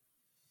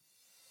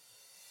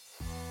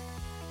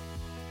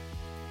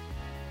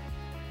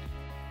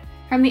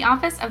From the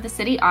Office of the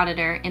City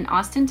Auditor in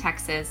Austin,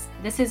 Texas,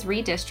 this is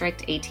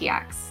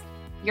RedistrictATX,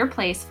 your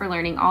place for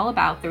learning all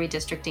about the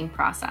redistricting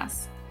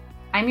process.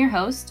 I'm your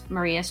host,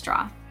 Maria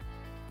Stroth.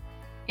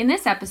 In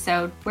this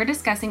episode, we're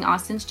discussing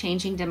Austin's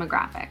changing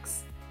demographics.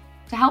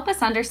 To help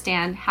us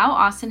understand how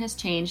Austin has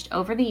changed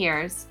over the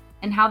years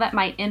and how that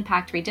might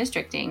impact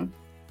redistricting,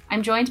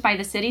 I'm joined by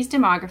the city's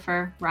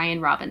demographer, Ryan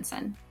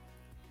Robinson.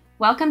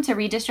 Welcome to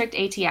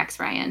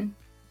RedistrictATX, Ryan.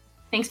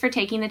 Thanks for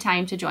taking the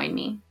time to join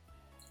me.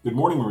 Good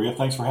morning, Maria.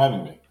 Thanks for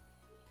having me.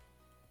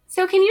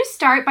 So can you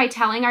start by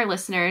telling our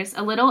listeners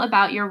a little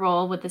about your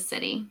role with the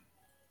city?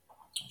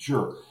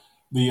 Sure.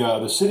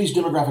 The city's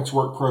demographics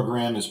work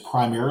program is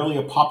primarily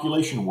a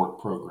population work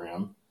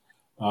program,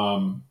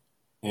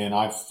 and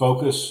I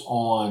focus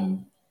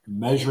on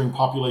measuring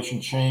population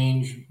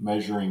change,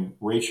 measuring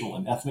racial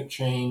and ethnic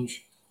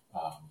change,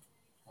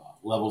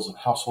 levels of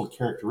household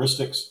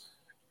characteristics,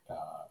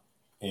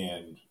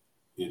 and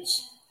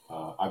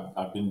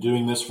I've been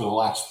doing this for the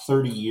last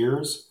 30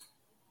 years.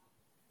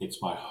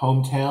 It's my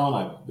hometown.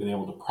 I've been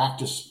able to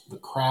practice the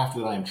craft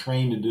that I'm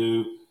trained to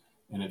do,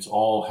 and it's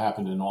all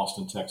happened in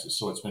Austin, Texas.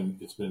 So it's been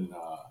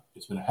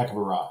a heck of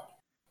a ride.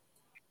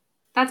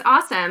 That's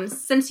awesome.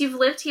 Since you've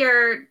lived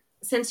here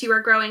since you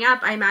were growing up,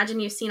 I imagine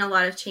you've seen a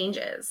lot of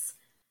changes.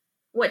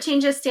 What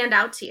changes stand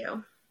out to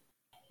you?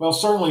 Well,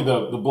 certainly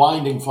the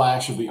blinding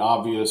flash of the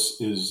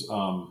obvious is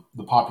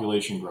the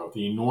population growth,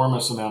 the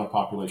enormous amount of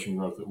population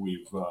growth that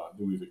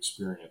we've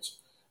experienced.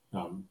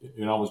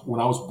 When I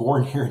was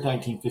born here in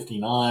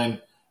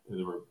 1959,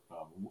 there were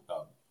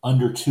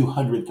under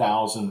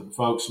 200,000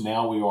 folks.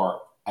 Now we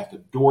are at the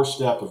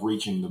doorstep of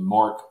reaching the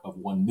mark of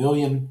 1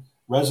 million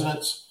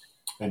residents,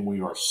 and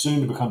we are soon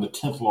to become the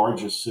 10th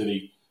largest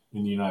city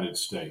in the United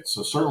States.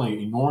 So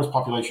certainly enormous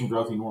population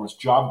growth, enormous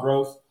job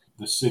growth.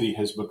 The city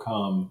has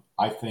become,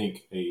 I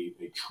think, a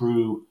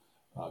true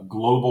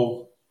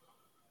global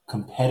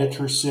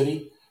competitor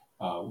city.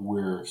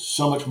 We're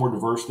so much more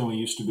diverse than we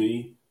used to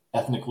be,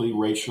 ethnically,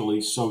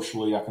 racially,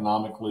 socially,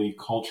 economically,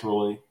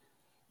 culturally.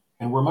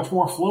 And we're a much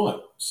more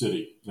affluent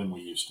city than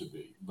we used to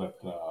be. But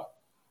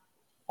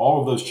all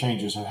of those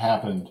changes have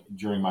happened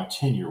during my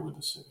tenure with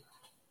the city.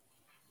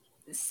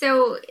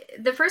 So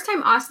the first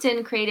time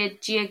Austin created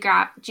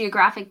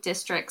geographic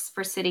districts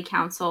for city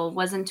council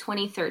was in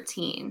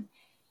 2013.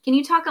 Can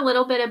you talk a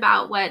little bit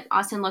about what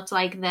Austin looked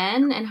like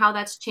then and how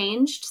that's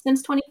changed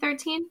since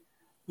 2013?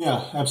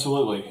 Yeah,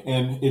 absolutely.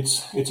 And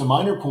it's a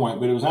minor point,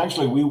 but it was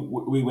actually,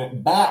 we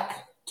went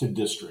back to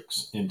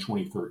districts in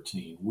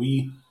 2013.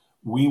 We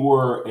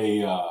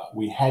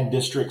had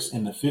districts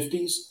in the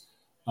 50s.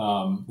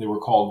 They were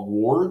called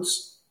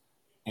wards,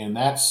 and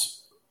that's,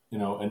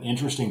 an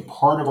interesting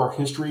part of our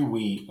history.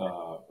 We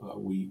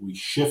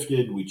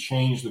shifted, we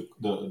changed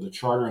the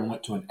charter and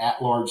went to an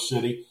at-large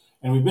city.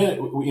 And but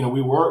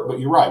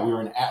you're right, we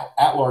were an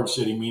at-large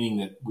city, meaning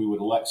that we would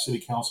elect city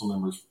council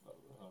members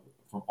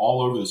from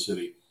all over the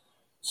city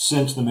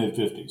since the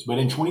mid-50s. But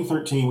in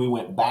 2013, we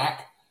went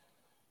back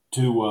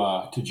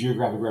to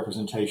geographic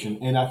representation.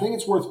 And I think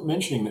it's worth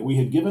mentioning that we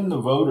had given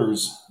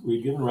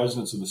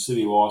residents of the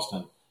city of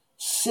Austin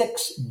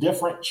 6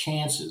 different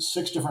chances,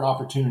 6 different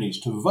opportunities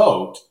to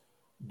vote.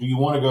 Do you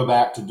want to go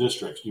back to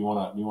districts? Do you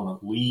want to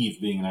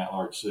leave being an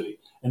at-large city?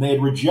 And they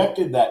had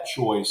rejected that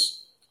choice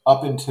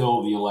up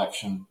until the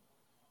election,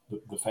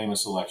 the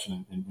famous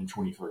election in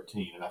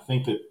 2013. And I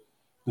think that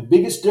the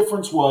biggest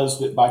difference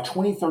was that by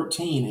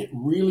 2013, it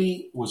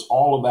really was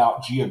all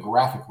about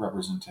geographic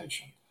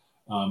representation.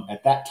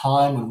 At that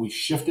time, when we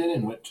shifted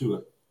and went to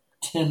a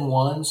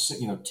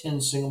 10-1,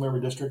 10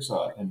 single-member districts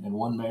and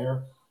 1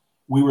 mayor,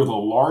 we were the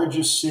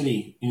largest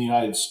city in the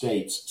United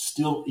States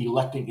still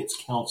electing its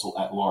council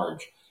at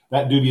large.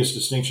 That dubious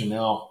distinction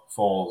now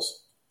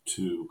falls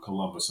to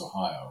Columbus,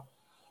 Ohio.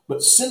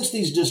 But since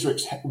these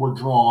districts were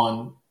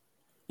drawn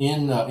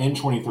in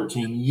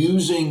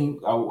 2013,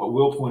 I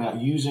will point out,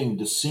 using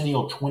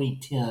decennial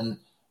 2010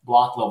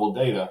 block level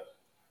data,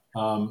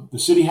 the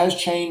city has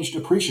changed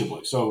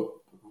appreciably.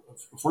 So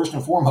first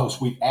and foremost,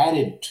 we've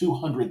added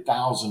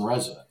 200,000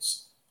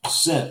 residents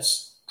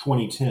since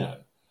 2010.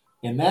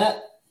 And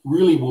that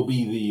really will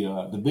be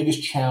the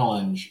biggest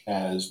challenge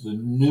as the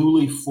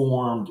newly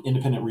formed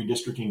Independent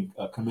Redistricting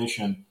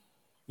Commission,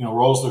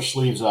 rolls their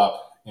sleeves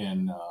up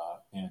and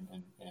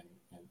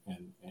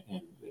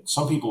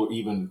some people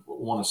even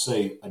want to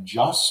say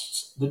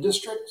adjusts the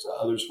districts.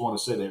 Others want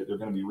to say they're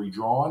going to be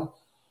redrawn.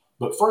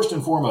 But first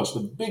and foremost,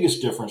 the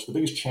biggest difference, the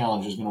biggest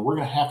challenge is we're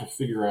going to have to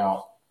figure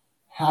out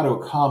how to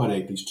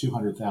accommodate these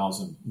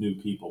 200,000 new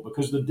people,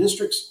 because the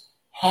districts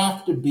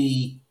have to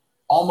be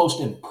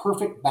almost in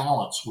perfect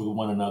balance with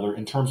one another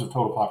in terms of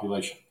total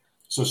population.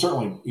 So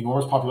certainly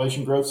enormous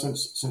population growth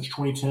since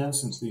 2010,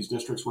 since these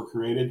districts were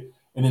created.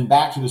 And then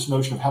back to this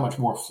notion of how much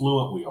more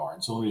affluent we are.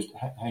 And so let me just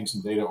hang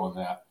some data on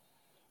that.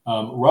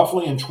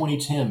 Roughly in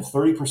 2010,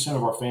 30%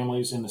 of our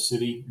families in the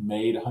city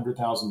made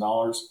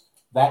 $100,000.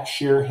 That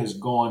share has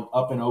gone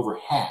up and over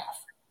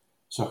half.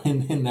 So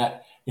in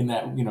that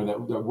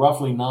that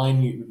roughly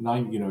nine,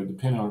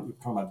 depending on,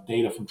 talking about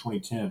data from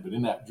 2010,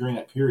 but during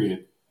that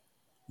period,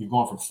 you've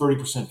gone from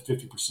 30% to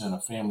 50%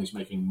 of families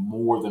making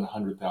more than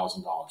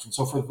 $100,000. And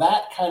so for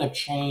that kind of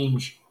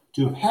change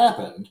to have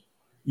happened,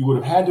 you would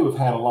have had to have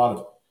had a lot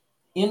of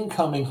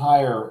incoming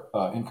higher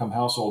income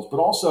households, but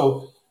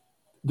also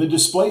the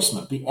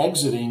displacement, the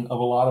exiting of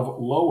a lot of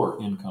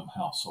lower income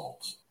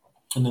households.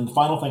 And then the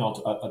final thing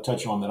I'll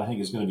touch on that I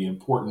think is going to be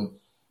important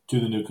to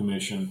the new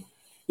commission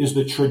is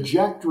the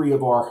trajectory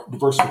of our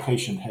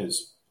diversification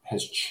has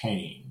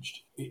changed.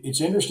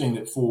 It's interesting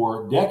that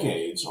for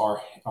decades,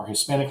 our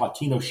Hispanic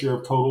Latino share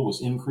of total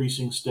was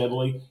increasing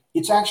steadily.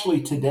 It's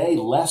actually today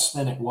less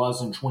than it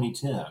was in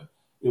 2010.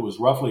 It was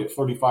roughly at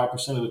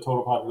 35% of the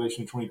total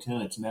population in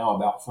 2010. It's now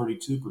about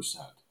 32%.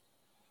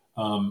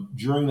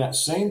 During that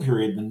same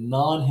period, the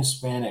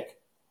non-Hispanic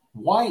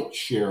white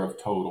share of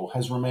total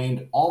has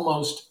remained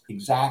almost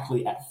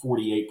exactly at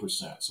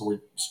 48%. So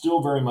we're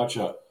still very much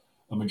a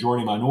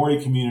majority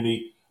minority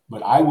community,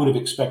 but I would have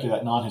expected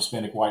that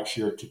non-Hispanic white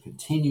share to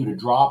continue to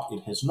drop.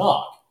 It has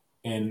not.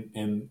 And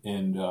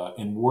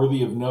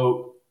worthy of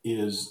note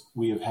is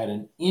we have had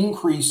an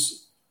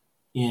increase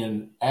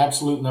in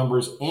absolute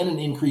numbers and an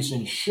increase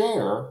in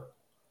share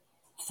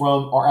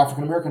from our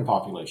African American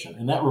population.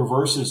 And that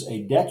reverses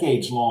a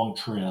decades-long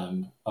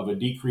trend of a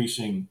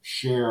decreasing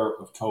share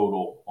of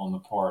total on the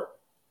part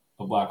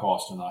of Black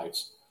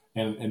Austinites.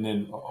 And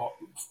then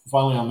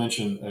finally, I'll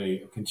mention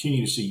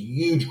continue to see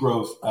huge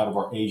growth out of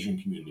our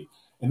Asian community.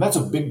 And that's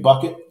a big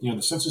bucket.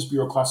 The Census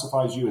Bureau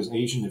classifies you as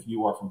Asian if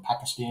you are from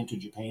Pakistan to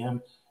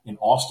Japan. In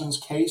Austin's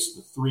case,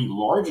 the three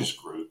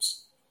largest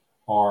groups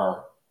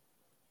are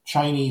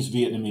Chinese,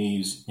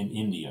 Vietnamese, and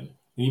Indian.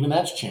 And even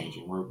that's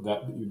changing.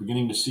 You're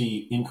beginning to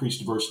see increased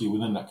diversity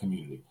within that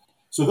community.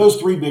 So those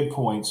three big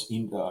points,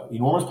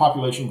 enormous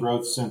population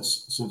growth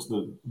since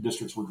the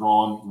districts were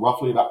drawn,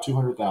 roughly about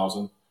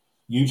 200,000,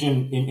 huge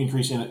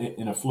increase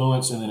in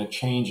affluence, and then a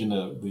change in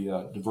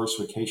the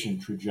diversification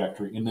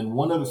trajectory. And then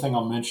one other thing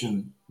I'll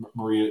mention,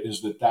 Maria,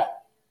 is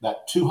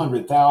that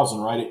 200,000,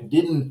 right,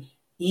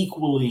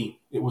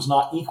 it was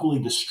not equally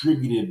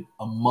distributed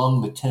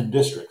among the 10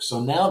 districts.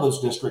 So now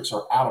those districts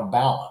are out of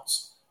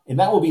balance. And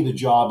that will be the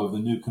job of the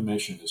new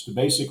commission, is to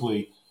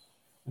basically,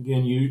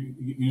 again, you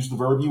use the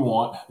verb you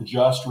want,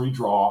 adjust,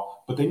 redraw,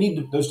 but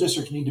those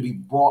districts need to be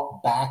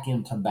brought back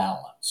into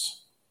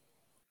balance.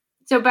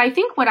 But I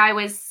think what I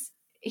was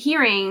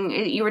hearing,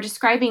 you were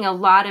describing a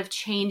lot of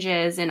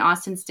changes in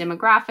Austin's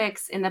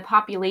demographics, in the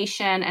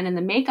population, and in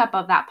the makeup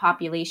of that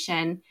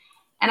population.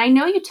 And I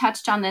know you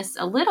touched on this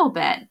a little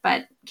bit,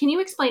 but can you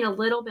explain a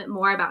little bit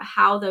more about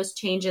how those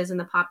changes in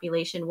the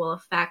population will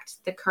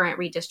affect the current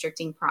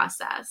redistricting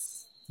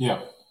process?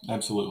 Yeah,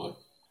 absolutely.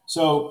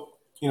 So,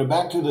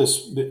 back to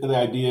the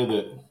idea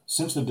that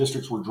since the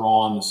districts were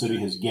drawn, the city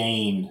has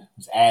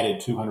added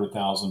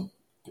 200,000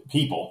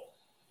 people.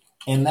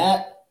 And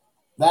that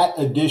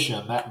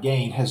addition, that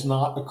gain, has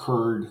not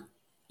occurred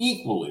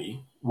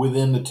equally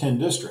within the 10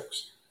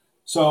 districts.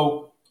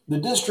 So the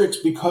districts,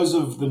 because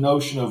of the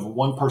notion of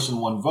one person,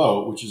 one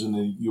vote, which is in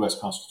the U.S.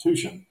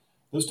 Constitution,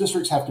 those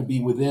districts have to be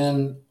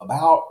within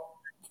about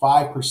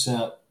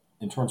 5%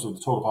 in terms of the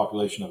total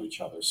population of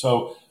each other.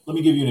 So let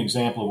me give you an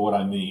example of what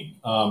I mean.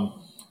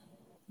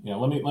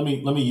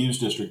 Let me use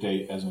District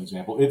 8 as an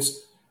example.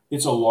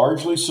 It's a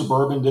largely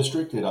suburban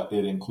district.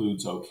 It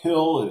includes Oak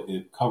Hill.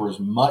 It covers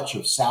much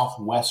of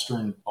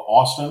southwestern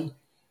Austin,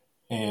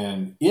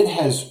 and it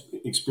has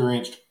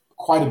experienced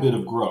quite a bit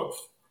of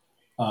growth.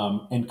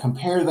 And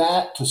compare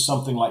that to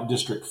something like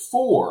District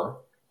 4,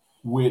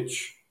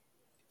 which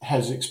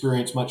has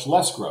experienced much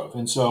less growth.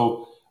 And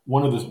so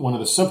one of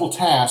the simple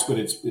tasks, but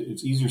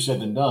it's easier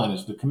said than done,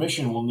 is the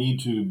commission will need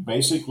to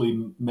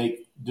basically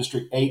make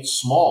District 8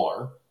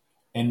 smaller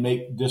and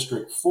make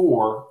District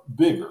 4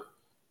 bigger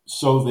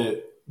so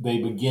that they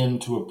begin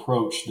to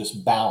approach this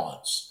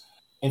balance.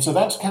 And so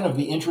that's kind of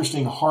the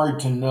interesting, hard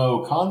to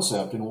know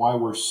concept, and why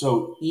we're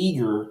so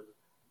eager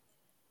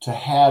to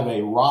have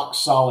a rock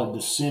solid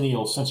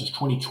decennial Census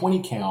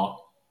 2020 count,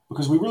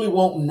 because we really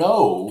won't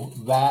know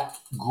that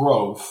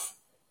growth.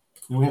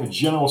 We have a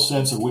general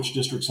sense of which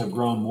districts have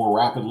grown more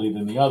rapidly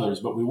than the others,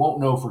 but we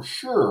won't know for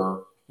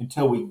sure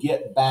until we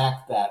get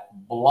back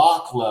that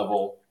block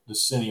level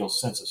decennial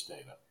census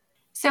data.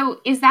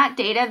 So is that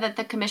data that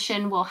the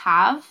commission will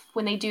have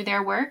when they do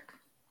their work?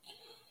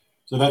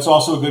 So that's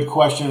also a good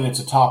question, and it's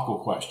a topical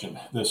question.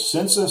 The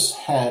Census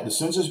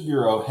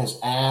Bureau has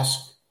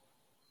asked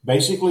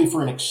basically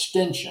for an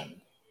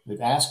extension. They've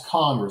asked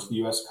Congress, the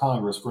U.S.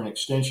 Congress, for an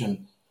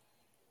extension.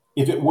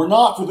 If it were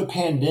not for the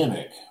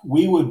pandemic,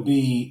 we would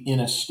be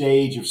in a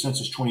stage of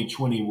Census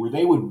 2020 where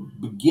they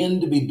would begin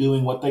to be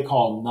doing what they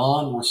call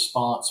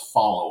non-response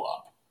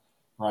follow-up,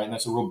 right? And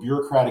that's a real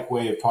bureaucratic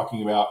way of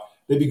talking about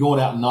they'd be going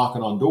out and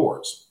knocking on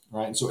doors,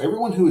 right? And so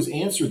everyone who has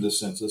answered the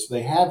census,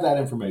 they have that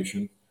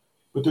information,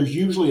 but there's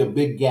usually a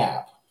big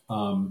gap.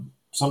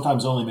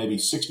 Sometimes only maybe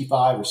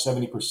 65 or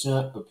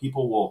 70% of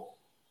people will,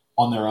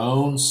 on their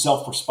own,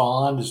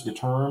 self-respond is the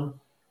term.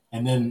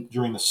 And then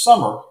during the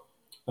summer,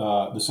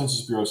 the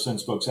Census Bureau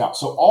sends folks out.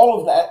 So all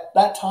of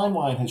that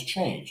timeline has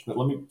changed. But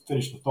let me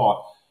finish the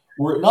thought.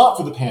 Were it not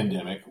for the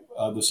pandemic,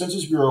 the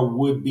Census Bureau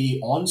would be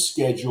on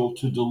schedule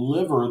to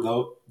deliver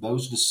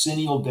those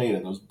decennial data,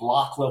 those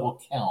block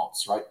level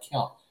counts, right?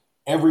 Count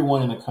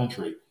everyone in the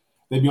country.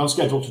 They'd be on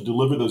schedule to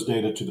deliver those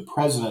data to the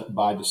president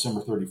by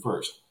December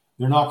 31st.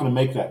 They're not going to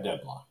make that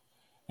deadline.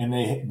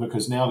 And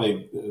because now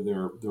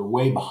they're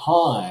way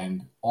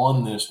behind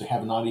on this. They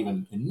have not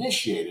even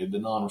initiated the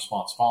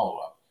non-response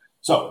follow-up.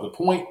 So the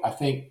point I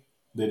think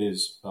that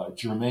is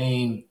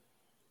germane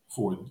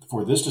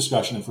for this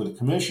discussion and for the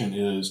commission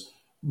is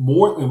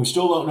more, and we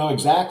still don't know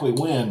exactly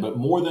when, but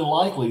more than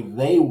likely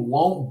they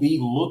won't be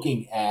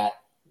looking at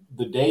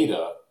the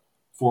data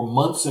for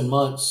months and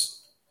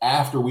months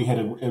after we had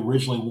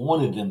originally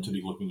wanted them to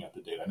be looking at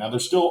the data. Now,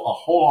 there's still a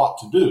whole lot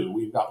to do.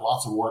 We've got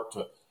lots of work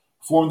to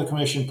form the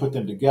commission, put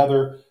them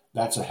together.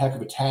 That's a heck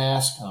of a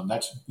task.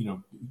 That's,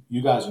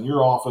 you guys in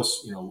your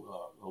office,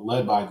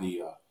 led by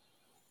the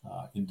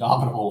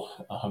indomitable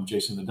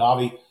Jason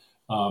Nadavi.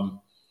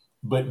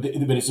 But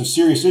it's a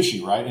serious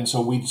issue, right? And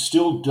so we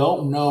still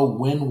don't know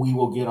when we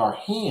will get our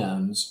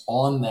hands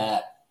on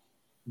that,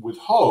 with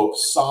hope,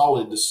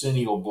 solid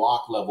decennial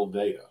block level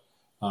data.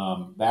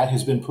 That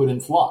has been put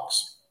in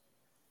flux.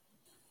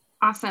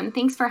 Awesome.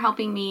 Thanks for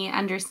helping me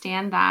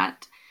understand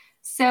that.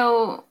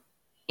 So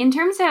in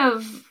terms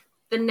of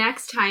the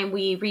next time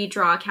we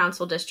redraw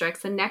council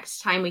districts, the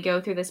next time we go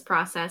through this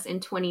process in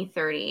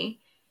 2030,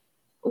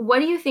 what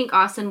do you think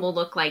Austin will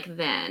look like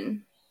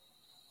then?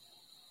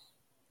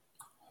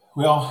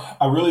 Well,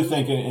 I really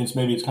think, and it's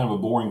kind of a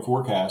boring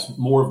forecast,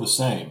 more of the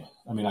same.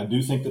 I mean, I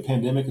do think the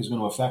pandemic is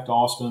going to affect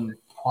Austin.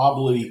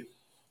 Probably,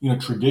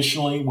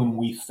 traditionally when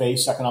we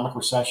face economic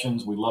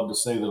recessions, we love to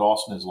say that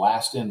Austin is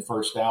last in,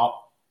 first out.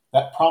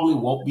 That probably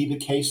won't be the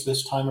case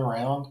this time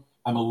around.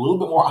 I'm a little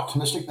bit more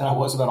optimistic than I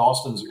was about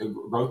Austin's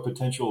growth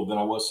potential than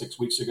I was 6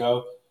 weeks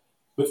ago.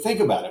 But think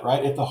about it,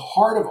 right? At the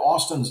heart of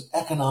Austin's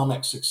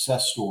economic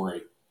success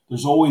story,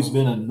 there's always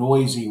been a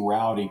noisy,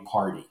 rowdy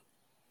party.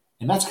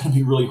 And that's going to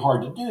be really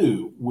hard to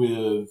do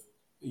with,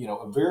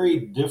 a very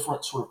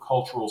different sort of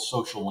cultural,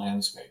 social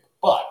landscape.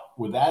 But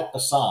with that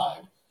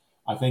aside,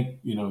 I think,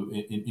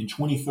 in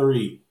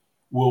 2030,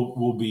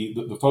 we'll be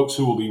the folks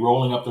who will be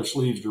rolling up their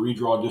sleeves to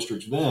redraw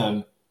districts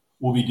then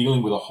will be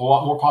dealing with a whole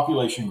lot more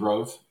population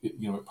growth. It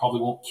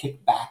probably won't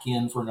kick back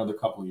in for another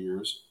couple of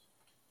years,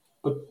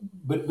 but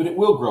it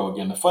will grow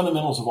again. The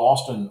fundamentals of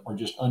Austin are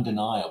just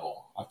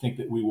undeniable. I think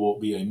that we will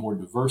be a more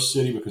diverse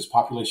city because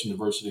population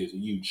diversity is a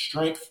huge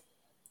strength.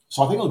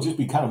 So I think it'll just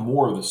be kind of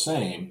more of the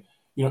same.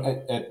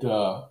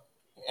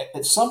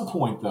 At some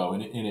point though,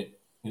 and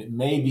it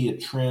may be a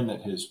trend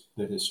that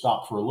has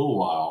stopped for a little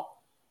while.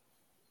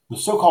 The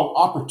so-called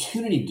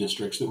opportunity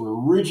districts that were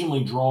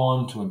originally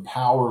drawn to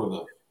empower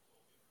the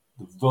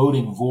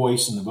voting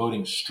voice and the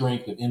voting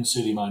strength of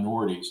in-city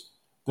minorities,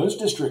 those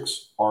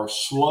districts are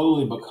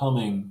slowly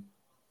becoming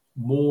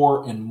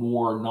more and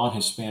more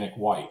non-Hispanic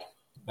white.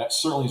 That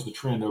certainly is the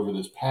trend over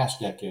this past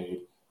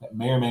decade. That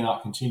may or may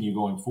not continue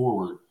going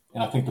forward.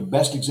 And I think the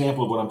best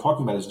example of what I'm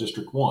talking about is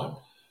District 1.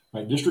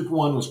 Right? District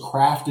 1 was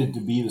crafted to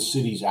be the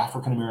city's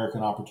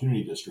African-American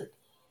Opportunity District.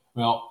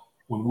 Well,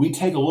 when we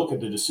take a look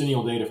at the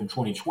decennial data from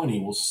 2020,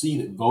 we'll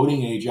see that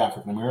voting age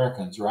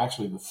African-Americans are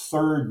actually the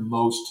third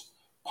most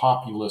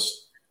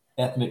populous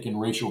ethnic and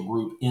racial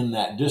group in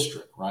that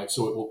district, right?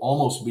 So it will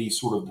almost be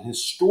sort of the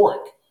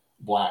historic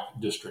Black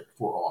district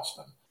for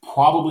Austin.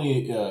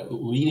 Probably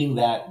leading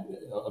that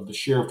of the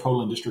share of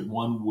total in District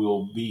 1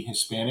 will be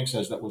Hispanics,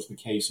 as that was the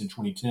case in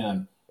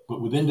 2010. But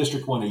within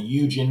District 1, a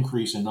huge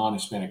increase in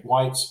non-Hispanic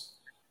whites.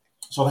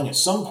 So I think at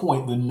some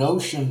point, the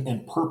notion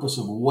and purpose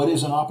of what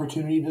is an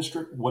opportunity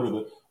district,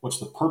 what's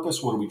the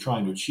purpose, what are we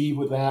trying to achieve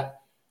with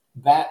that,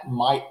 that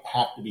might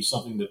have to be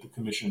something that the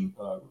commission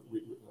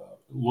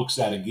looks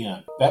at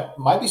again. That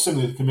might be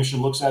something that the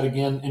commission looks at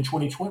again in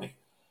 2020.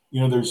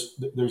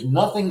 There's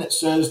nothing that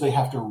says they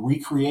have to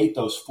recreate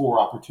those 4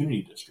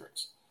 opportunity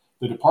districts.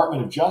 The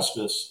Department of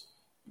Justice,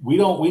 we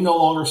no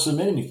longer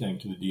submit anything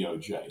to the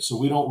DOJ, so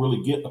we don't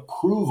really get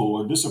approval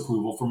or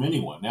disapproval from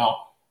anyone.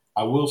 Now,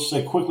 I will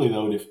say quickly,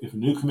 though, that if a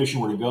new commission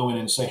were to go in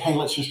and say, hey,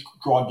 let's just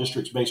draw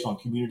districts based on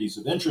communities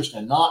of interest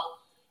and not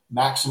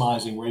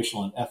maximizing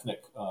racial and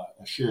ethnic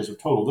shares of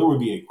total, there would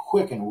be a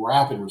quick and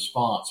rapid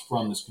response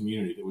from this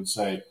community that would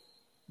say,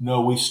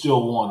 no, we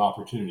still want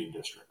opportunity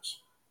districts.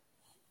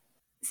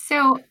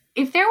 So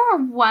if there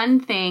were one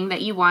thing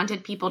that you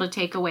wanted people to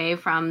take away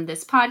from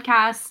this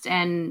podcast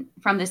and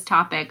from this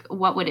topic,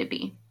 what would it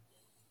be?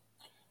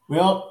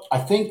 Well, I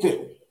think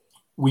that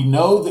we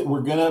know that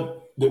we're going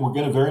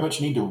to very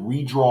much need to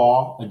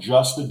redraw,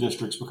 adjust the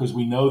districts because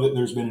we know that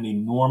there's been an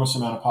enormous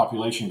amount of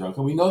population growth.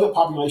 And we know that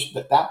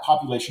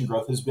population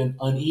growth has been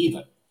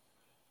uneven.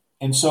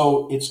 And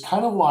so it's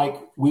kind of like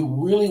we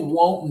really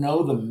won't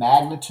know the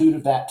magnitude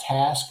of that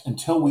task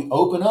until we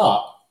open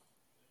up,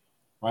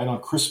 right,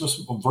 on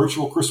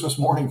virtual Christmas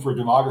morning for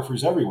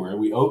demographers everywhere.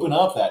 We open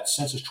up that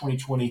Census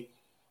 2020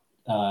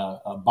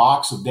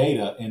 box of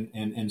data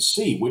and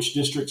see which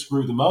districts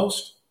grew the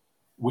most,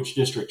 which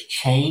districts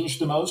changed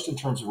the most in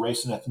terms of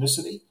race and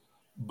ethnicity.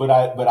 but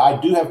I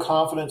do have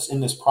confidence in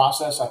this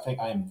process. I think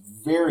I am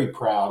very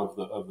proud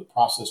of the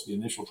process, the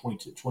initial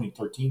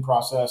 2013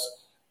 process.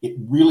 It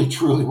really,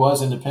 truly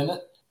was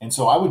independent. And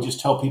so I would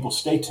just tell people,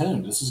 stay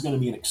tuned. This is going to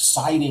be an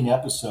exciting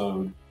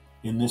episode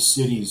in this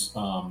city's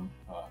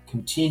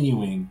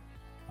continuing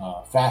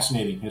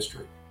fascinating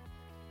history.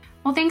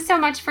 Well, thanks so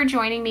much for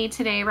joining me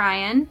today,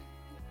 Ryan.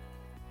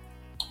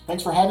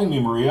 Thanks for having me,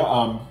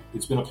 Maria.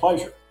 It's been a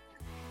pleasure.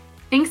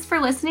 Thanks for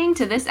listening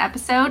to this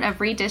episode of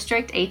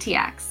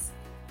RedistrictATX.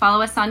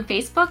 Follow us on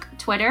Facebook,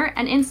 Twitter,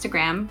 and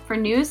Instagram for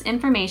news,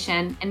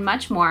 information, and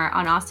much more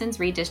on Austin's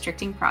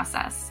redistricting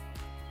process.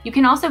 You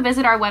can also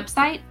visit our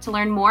website to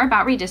learn more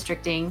about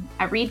redistricting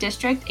at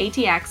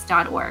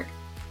redistrictatx.org.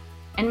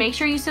 And make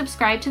sure you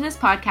subscribe to this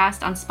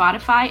podcast on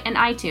Spotify and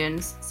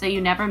iTunes so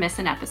you never miss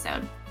an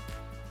episode.